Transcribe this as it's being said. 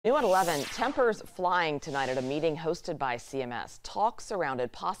New at 11, tempers flying tonight at a meeting hosted by CMS. Talks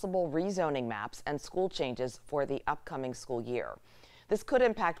surrounded possible rezoning maps and school changes for the upcoming school year. This could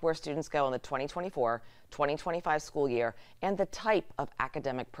impact where students go in the 2024-2025 school year and the type of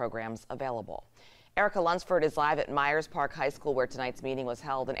academic programs available. Erica Lunsford is live at Myers Park High School where tonight's meeting was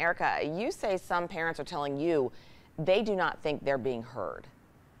held. And Erica, you say some parents are telling you they do not think they're being heard.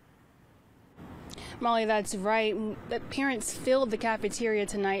 Molly, that's right. The parents filled the cafeteria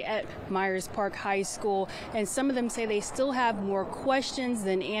tonight at Myers Park High School, and some of them say they still have more questions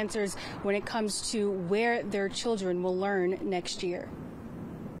than answers when it comes to where their children will learn next year.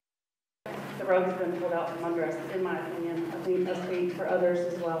 The rug has been pulled out from under us, in my opinion. I think that's paid for others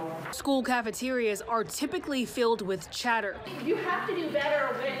as well. School cafeterias are typically filled with chatter. You have to do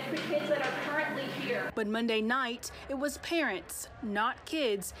better with the kids that are currently here. But Monday night, it was parents, not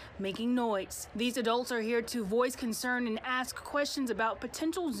kids, making noise. These adults are here to voice concern and ask questions about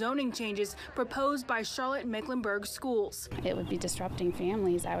potential zoning changes proposed by Charlotte-Mecklenburg schools. It would be disrupting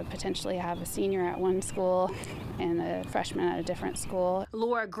families. I would potentially have a senior at one school and a freshman at a different school.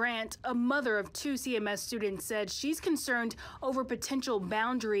 Laura Grant, a mother of two CMS students, said she's concerned over potential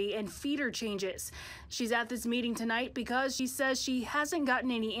boundary and feeder changes. She's at this meeting tonight because she says she hasn't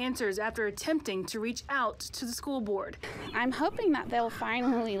gotten any answers after attempting to reach out to the school board. I'm hoping that they'll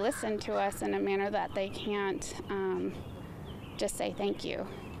finally listen to us in a manner that they can't just say thank you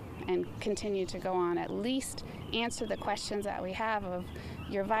and continue to go on. At least answer the questions that we have of,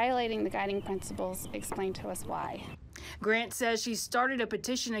 you're violating the guiding principles, explain to us why. Grant says she started a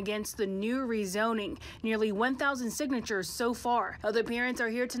petition against the new rezoning. Nearly 1,000 signatures so far. Other parents are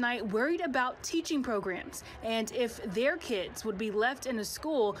here tonight worried about teaching programs and if their kids would be left in a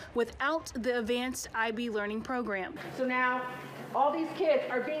school without the advanced IB learning program. So now all these kids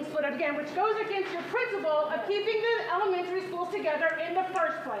are being split up again, which goes against your principle of keeping the elementary schools together in the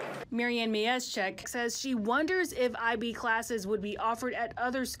first place. Marianne Mieschek says she wonders if IB classes would be offered at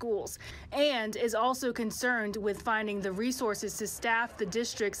other schools and is also concerned with finding the resources to staff the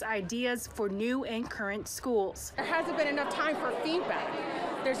district's ideas for new and current schools. There hasn't been enough time for feedback.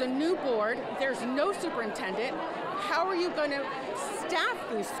 There's a new board, there's no superintendent. How are you going to staff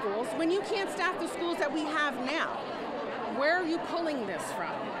these schools when you can't staff the schools that we have now? Where are you pulling this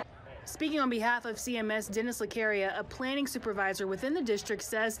from? Speaking on behalf of CMS, Dennis Lacaria, a planning supervisor within the district,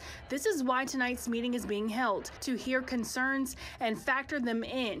 says this is why tonight's meeting is being held, to hear concerns and factor them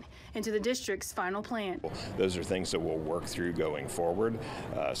into the district's final plan. Those are things that we'll work through going forward,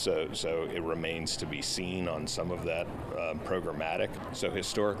 so it remains to be seen on some of that programmatic. So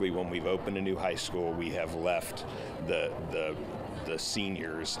historically, when we've opened a new high school, we have left the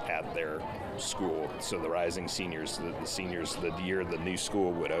seniors at their school. So the rising seniors, the seniors, the year the new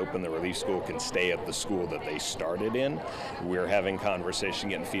school would open, the relief school can stay at the school that they started in. We're having conversation,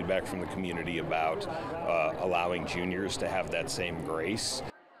 getting feedback from the community about allowing juniors to have that same grace.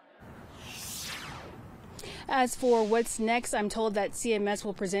 As for what's next, I'm told that CMS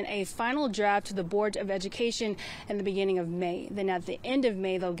will present a final draft to the Board of Education in the beginning of May. Then at the end of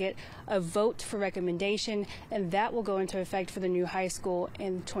May, they'll get a vote for recommendation, and that will go into effect for the new high school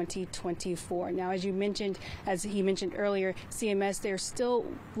in 2024. Now, as he mentioned earlier, CMS, they're still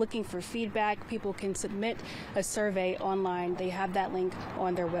looking for feedback. People can submit a survey online. They have that link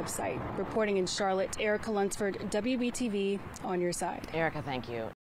on their website. Reporting in Charlotte, Erica Lunsford, WBTV, on your side. Erica, thank you.